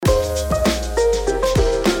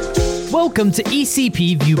Welcome to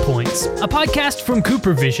ECP Viewpoints, a podcast from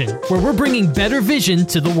CooperVision, where we're bringing better vision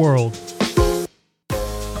to the world.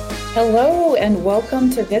 Hello, and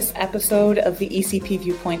welcome to this episode of the ECP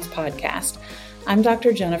Viewpoints podcast. I'm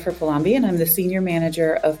Dr. Jennifer Palambi, and I'm the Senior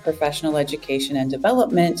Manager of Professional Education and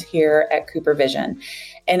Development here at CooperVision.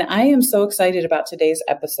 And I am so excited about today's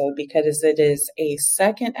episode because it is a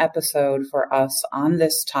second episode for us on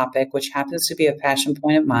this topic, which happens to be a passion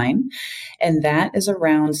point of mine, and that is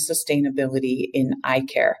around sustainability in eye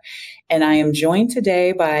care. And I am joined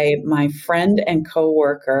today by my friend and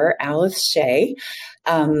coworker, Alice Shea,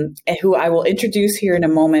 who I will introduce here in a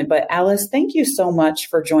moment. But Alice, thank you so much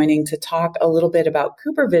for joining to talk a little bit about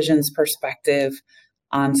CooperVision's perspective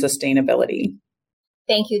on sustainability.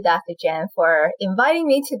 Thank you, Dr. Jen, for inviting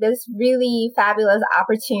me to this really fabulous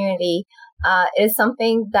opportunity. It is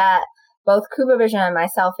something that both CooperVision and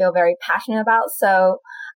myself feel very passionate about. So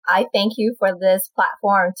I thank you for this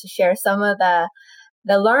platform to share some of the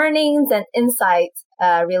learnings and insights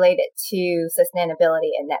related to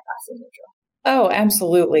sustainability and net plastic neutral. Oh,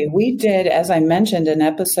 absolutely. We did, as I mentioned, an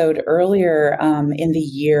episode earlier in the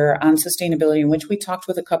year on sustainability in which we talked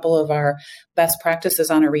with a couple of our best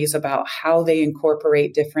practices honorees about how they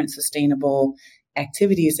incorporate different sustainable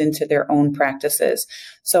activities into their own practices.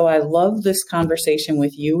 So I love this conversation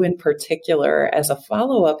with you in particular as a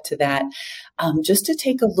follow-up to that, just to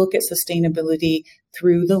take a look at sustainability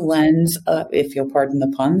through the lens of, if you'll pardon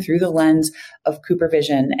the pun, through the lens of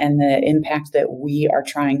CooperVision and the impact that we are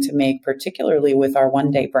trying to make, particularly with our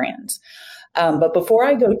one-day brands. But before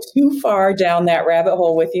I go too far down that rabbit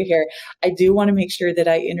hole with you here, I do want to make sure that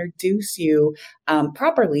I introduce you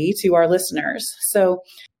properly to our listeners. So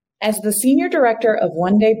as the Senior Director of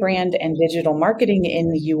One Day Brand and Digital Marketing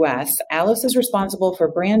in the U.S., Alice is responsible for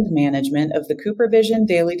brand management of the CooperVision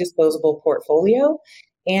Daily Disposable Portfolio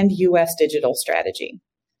and U.S. digital strategy.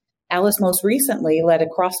 Alice most recently led a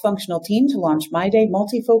cross-functional team to launch My Day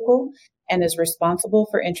Multifocal and is responsible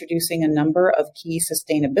for introducing a number of key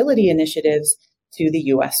sustainability initiatives to the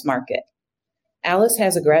U.S. market. Alice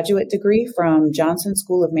has a graduate degree from Johnson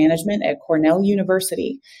School of Management at Cornell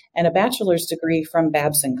University and a bachelor's degree from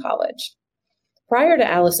Babson College. Prior to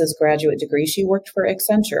Alice's graduate degree, she worked for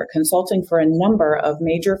Accenture, consulting for a number of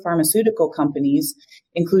major pharmaceutical companies,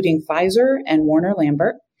 including Pfizer and Warner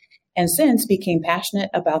Lambert, and since became passionate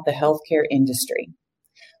about the healthcare industry.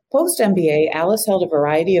 Post-MBA, Alice held a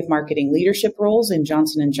variety of marketing leadership roles in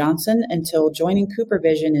Johnson & Johnson until joining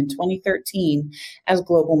CooperVision in 2013 as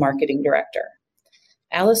Global Marketing Director.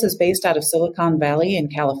 Alice is based out of Silicon Valley in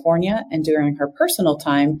California, and during her personal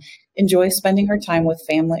time, enjoys spending her time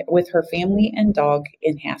with her family and dog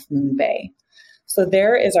in Half Moon Bay. So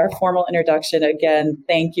there is our formal introduction. Again,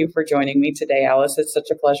 thank you for joining me today, Alice. It's such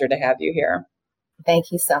a pleasure to have you here.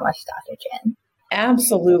 Thank you so much, Dr. Jen.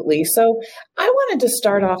 Absolutely. So I wanted to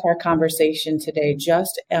start off our conversation today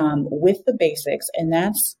just with the basics, and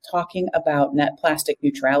that's talking about net plastic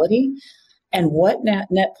neutrality and what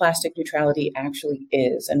net plastic neutrality actually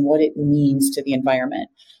is and what it means to the environment.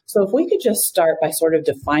 So if we could just start by sort of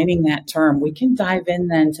defining that term, we can dive in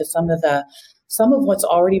then to some of what's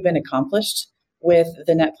already been accomplished with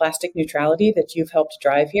the net plastic neutrality that you've helped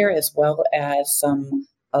drive here, as well as some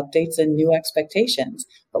updates and new expectations.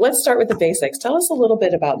 But let's start with the basics. Tell us a little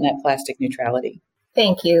bit about net plastic neutrality.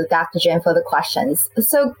 Thank you, Dr. Jen, for the questions.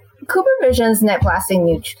 So CooperVision's Net Plastic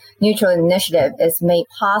Neutral initiative is made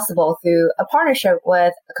possible through a partnership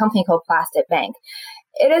with a company called Plastic Bank.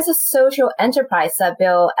 It is a social enterprise that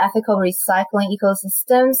builds ethical recycling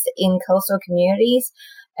ecosystems in coastal communities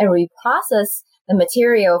and reprocess the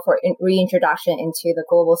material for reintroduction into the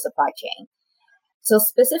global supply chain. So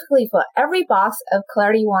specifically for every box of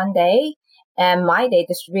Clarity One Day and My Day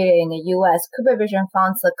distributed in the U.S., CooperVision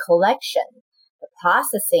funds the collection, the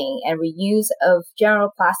processing, and reuse of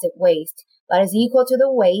general plastic waste that is equal to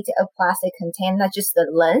the weight of plastic contained not just the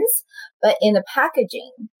lens, but in the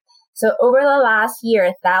packaging. So over the last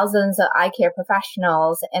year, thousands of eye care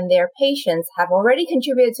professionals and their patients have already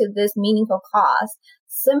contributed to this meaningful cause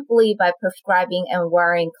simply by prescribing and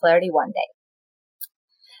wearing Clarity One Day.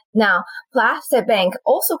 Now, Plastic Bank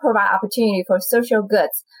also provide opportunity for social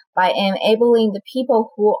goods by enabling the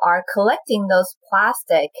people who are collecting those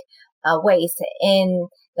plastic waste in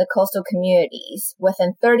the coastal communities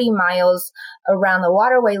within 30 miles around the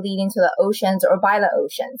waterway leading to the oceans or by the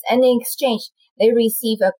oceans. And in exchange, they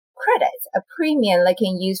receive a credit, a premium they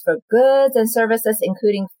can use for goods and services,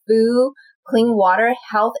 including food, clean water,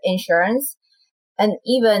 health insurance, and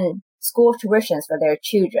even school tuitions for their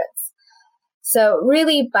children. So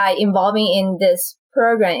really by involving in this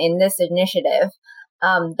program, in this initiative,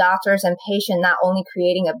 doctors and patients not only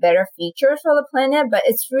creating a better feature for the planet, but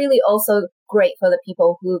it's really also great for the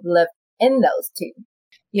people who live in those too.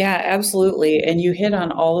 Yeah, absolutely. And you hit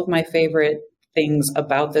on all of my favorite things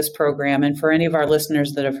about this program. And for any of our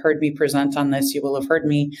listeners that have heard me present on this, you will have heard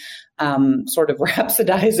me sort of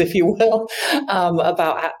rhapsodize, if you will,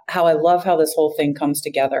 about how I love how this whole thing comes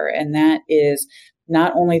together. And that is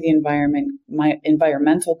not only the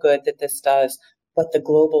environmental good that this does, but the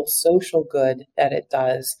global social good that it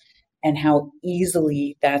does, and how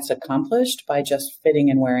easily that's accomplished by just fitting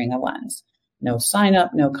and wearing a lens. No sign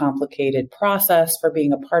up, no complicated process for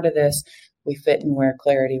being a part of this. We fit and wear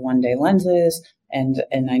Clarity One Day lenses. And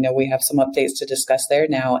I know we have some updates to discuss there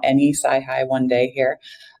now, any SiHy One Day here.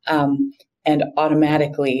 And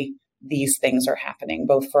automatically these things are happening,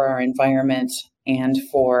 both for our environment and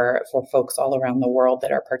for folks all around the world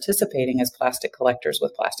that are participating as plastic collectors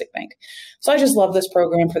with Plastic Bank. So I just love this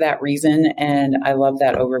program for that reason. And I love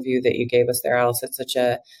that overview that you gave us there, Alice. It's such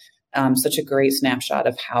a great snapshot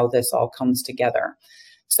of how this all comes together.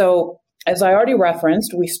 So as I already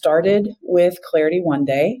referenced, we started with Clarity One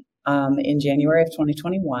Day in January of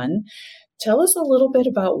 2021. Tell us a little bit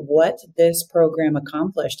about what this program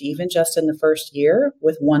accomplished, even just in the first year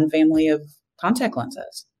with one family of contact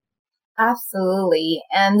lenses. Absolutely.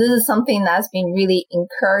 And this is something that's been really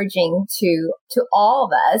encouraging to all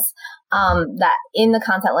of us, that in the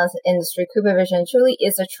contact lens industry, CooperVision truly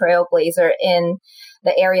is a trailblazer in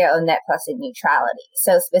the area of net plastic neutrality.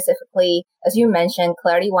 So specifically, as you mentioned,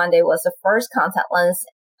 Clarity One Day was the first contact lens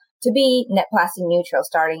to be net plastic neutral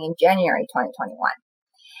starting in January 2021.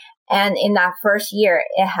 And in that first year,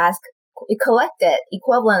 it collected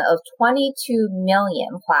equivalent of 22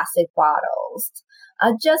 million plastic bottles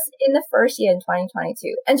just in the first year in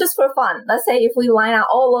 2022. And just for fun, let's say if we line out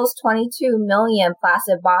all those 22 million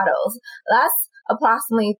plastic bottles, that's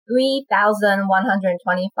approximately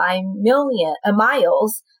 3,125 million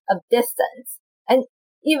miles of distance. And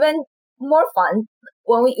even more fun,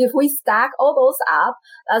 if we stack all those up,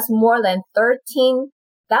 that's more than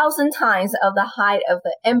 13,000 times of the height of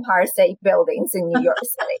the Empire State Buildings in New York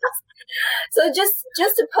City. So just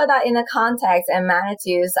to put that in the context and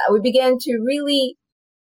magnitudes, we began to really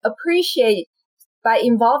appreciate, by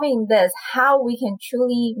involving this, how we can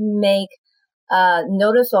truly make a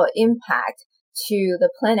noticeable impact to the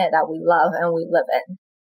planet that we love and we live in.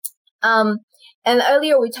 And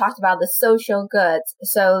earlier we talked about the social goods.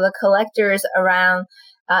 So the collectors around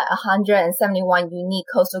 171 unique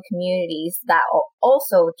coastal communities that are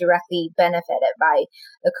also directly benefited by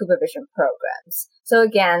the CooperVision programs. So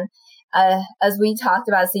again, as we talked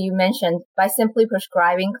about, so you mentioned, by simply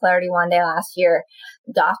prescribing Clarity One Day last year,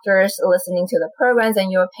 doctors listening to the programs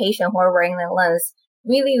and your patient who are wearing the lens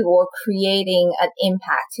really were creating an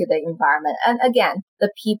impact to the environment. And again, the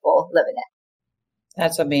people living it.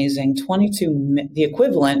 That's amazing. The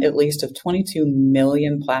equivalent, at least, of 22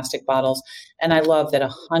 million plastic bottles. And I love that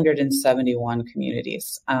 171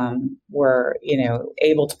 communities were,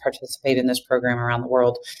 able to participate in this program around the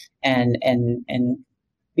world and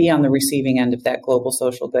be on the receiving end of that global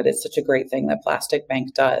social good. It's such a great thing that Plastic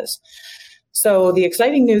Bank does. So the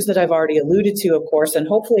exciting news that I've already alluded to, of course, and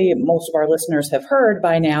hopefully most of our listeners have heard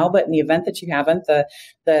by now, but in the event that you haven't,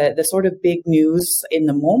 the sort of big news in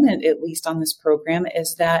the moment, at least on this program,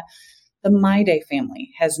 is that the MyDay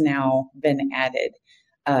family has now been added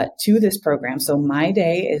to this program. So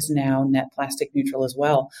MyDay is now net plastic neutral as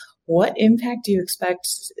well. What impact do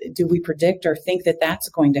we predict or think that that's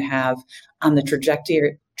going to have on the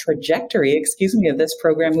trajectory, of this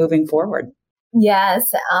program moving forward? Yes,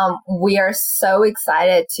 we are so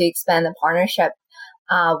excited to expand the partnership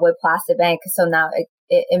with Plastic Bank. So now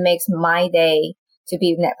it makes MyDay to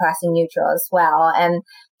be net plastic neutral as well. And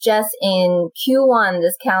just in Q1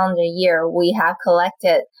 this calendar year, we have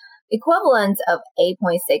collected equivalent of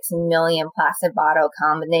 8.6 million plastic bottle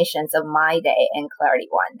combinations of MyDay and Clarity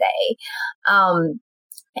One Day.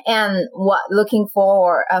 And what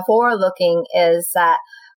forward looking is that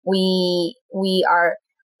we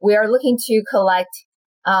are looking to collect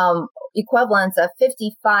equivalents of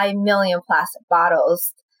 55 million plastic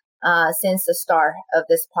bottles since the start of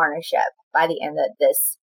this partnership by the end of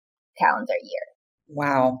this calendar year.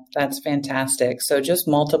 Wow, that's fantastic. So just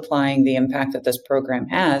multiplying the impact that this program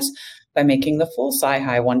has by making the full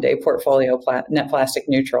SiHy One Day portfolio net plastic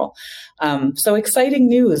neutral. So exciting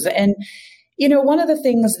news. And, one of the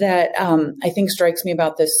things that I think strikes me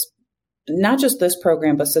about this, not just this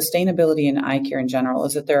program, but sustainability and eye care in general,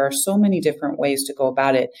 is that there are so many different ways to go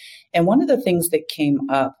about it. And one of the things that came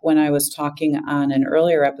up when I was talking on an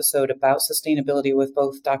earlier episode about sustainability with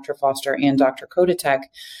both Dr. Foster and Dr. Kodatek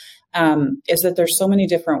is that there's so many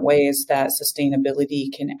different ways that sustainability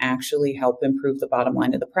can actually help improve the bottom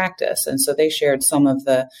line of the practice. And so they shared some of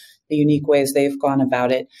the unique ways they've gone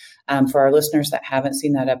about it. For our listeners that haven't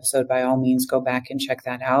seen that episode, by all means, go back and check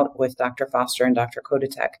that out with Dr. Foster and Dr.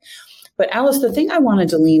 Kodatek. But Alice, the thing I wanted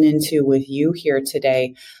to lean into with you here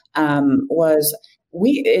today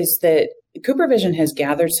is that CooperVision has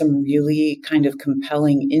gathered some really kind of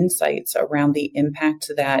compelling insights around the impact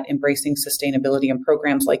that embracing sustainability and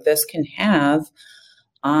programs like this can have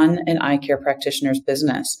on an eye care practitioner's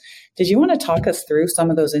business. Did you want to talk us through some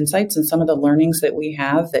of those insights and some of the learnings that we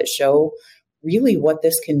have that show really what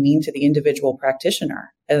this can mean to the individual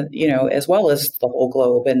practitioner, as well as the whole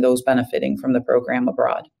globe and those benefiting from the program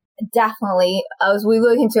abroad? Definitely. As we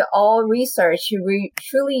look into all research, we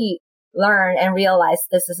truly learn and realize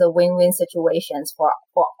this is a win-win situation for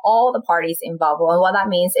all the parties involved. And what that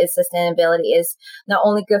means is sustainability is not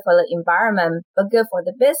only good for the environment, but good for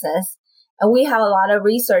the business. And we have a lot of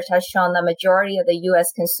research has shown the majority of the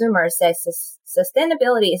U.S. consumers say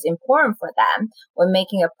sustainability is important for them when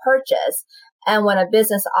making a purchase. And when a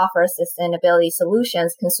business offers sustainability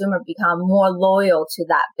solutions, consumers become more loyal to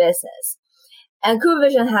that business. And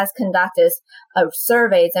CooperVision has conducted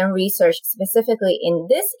surveys and research specifically in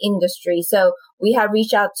this industry. So we have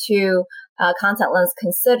reached out to contact lens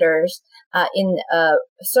considerers in a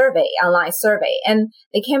online survey, and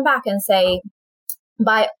they came back and say,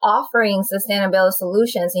 by offering sustainability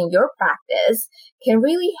solutions in your practice can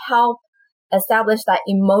really help establish that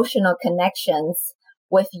emotional connections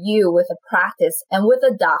with you, with the practice, and with the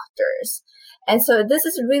doctors. And so this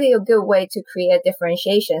is really a good way to create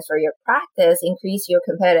differentiations for your practice, increase your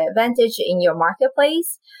competitive advantage in your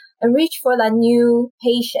marketplace, and reach for that new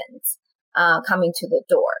patients coming to the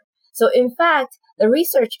door. So in fact, the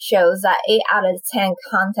research shows that 8 out of 10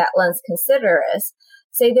 contact lens considerers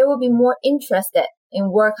say they will be more interested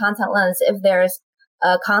in wear contact lens if there's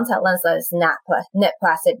a contact lens that is net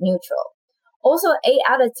plastic neutral. Also, 8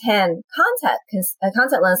 out of 10 contact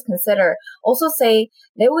lens consider also say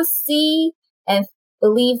they will see and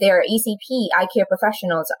believe their ECP, eye care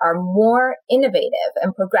professionals, are more innovative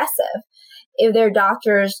and progressive if their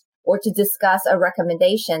doctors were to discuss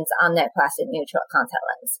recommendations on net plastic neutral contact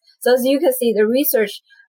lens. So as you can see, the research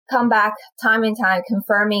come back time and time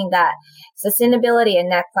confirming that sustainability and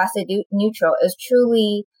net plastic neutral is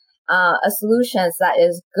truly a solution that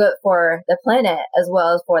is good for the planet as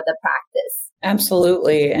well as for the practice.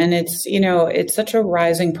 Absolutely. And it's such a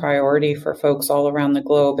rising priority for folks all around the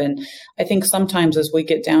globe. And I think sometimes as we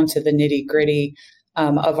get down to the nitty gritty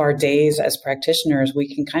of our days as practitioners,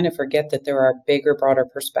 we can kind of forget that there are bigger, broader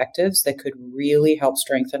perspectives that could really help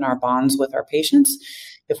strengthen our bonds with our patients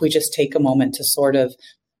if we just take a moment to sort of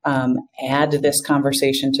add this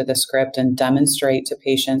conversation to the script and demonstrate to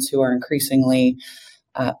patients who are increasingly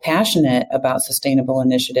passionate about sustainable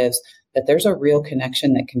initiatives that there's a real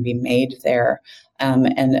connection that can be made there,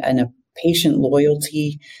 and a patient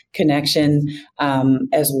loyalty connection,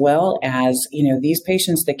 as well as, these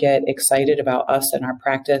patients that get excited about us and our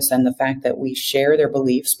practice and the fact that we share their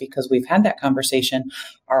beliefs because we've had that conversation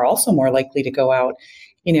are also more likely to go out,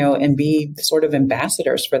 and be sort of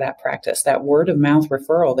ambassadors for that practice. That word of mouth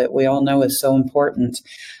referral that we all know is so important,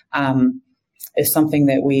 is something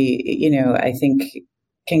that we, I think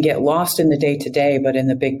can get lost in the day-to-day, but in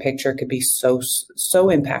the big picture could be so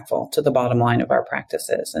impactful to the bottom line of our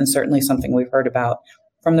practices, and certainly something we've heard about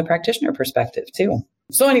from the practitioner perspective too.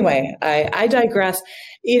 So anyway, I digress.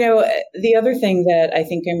 The other thing that I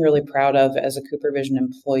think I'm really proud of as a CooperVision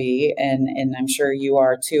employee, and I'm sure you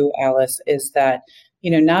are too, Alice, is that,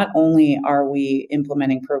 not only are we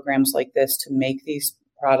implementing programs like this to make these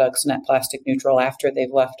products net plastic neutral after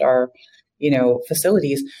they've left our,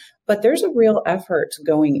 facilities, but there's a real effort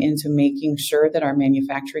going into making sure that our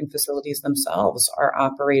manufacturing facilities themselves are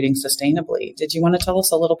operating sustainably. Did you want to tell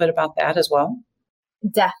us a little bit about that as well?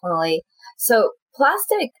 Definitely. So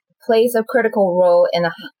plastic plays a critical role in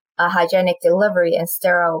a hygienic delivery and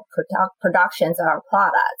sterile productions of our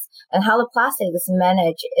products. And how the plastic is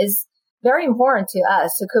managed is very important to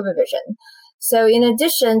us, to CooperVision. So in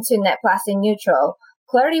addition to net plastic neutral,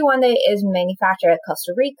 Clarity One Day is manufactured at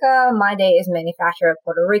Costa Rica. My Day is manufactured at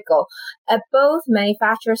Puerto Rico. At both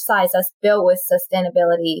manufacturer sites that's built with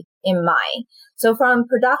sustainability in mind. So from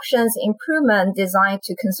production's improvement designed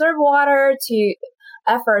to conserve water to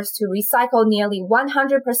efforts to recycle nearly 100%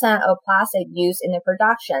 of plastic used in the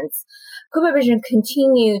productions, CooperVision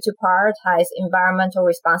continue to prioritize environmental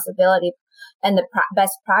responsibility and the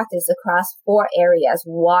best practice across 4 areas: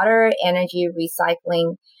 water, energy,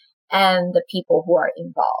 recycling, and the people who are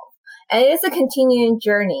involved. And it is a continuing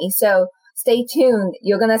journey. So stay tuned.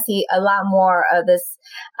 You're going to see a lot more of this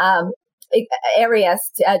areas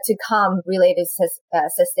to come related to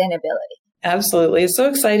sustainability. Absolutely. It's so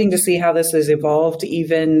exciting to see how this has evolved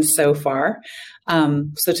even so far.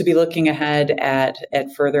 So to be looking ahead at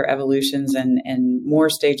further evolutions and more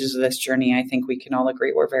stages of this journey, I think we can all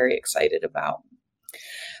agree we're very excited about.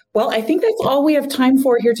 Well, I think that's all we have time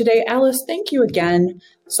for here today. Alice, thank you again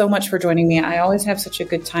so much for joining me. I always have such a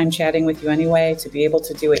good time chatting with you anyway. To be able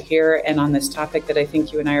to do it here and on this topic that I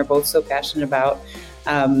think you and I are both so passionate about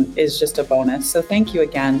is just a bonus. So thank you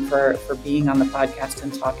again for being on the podcast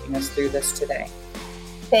and talking us through this today.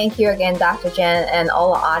 Thank you again, Dr. Jen, and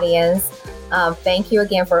all the audience. Thank you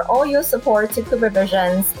again for all your support to Cooper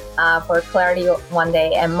Visions for Clarity One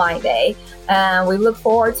Day and My Day. And we look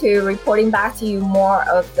forward to reporting back to you more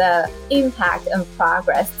of the impact and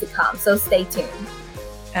progress to come. So stay tuned.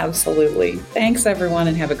 Absolutely. Thanks, everyone,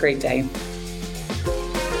 and have a great day.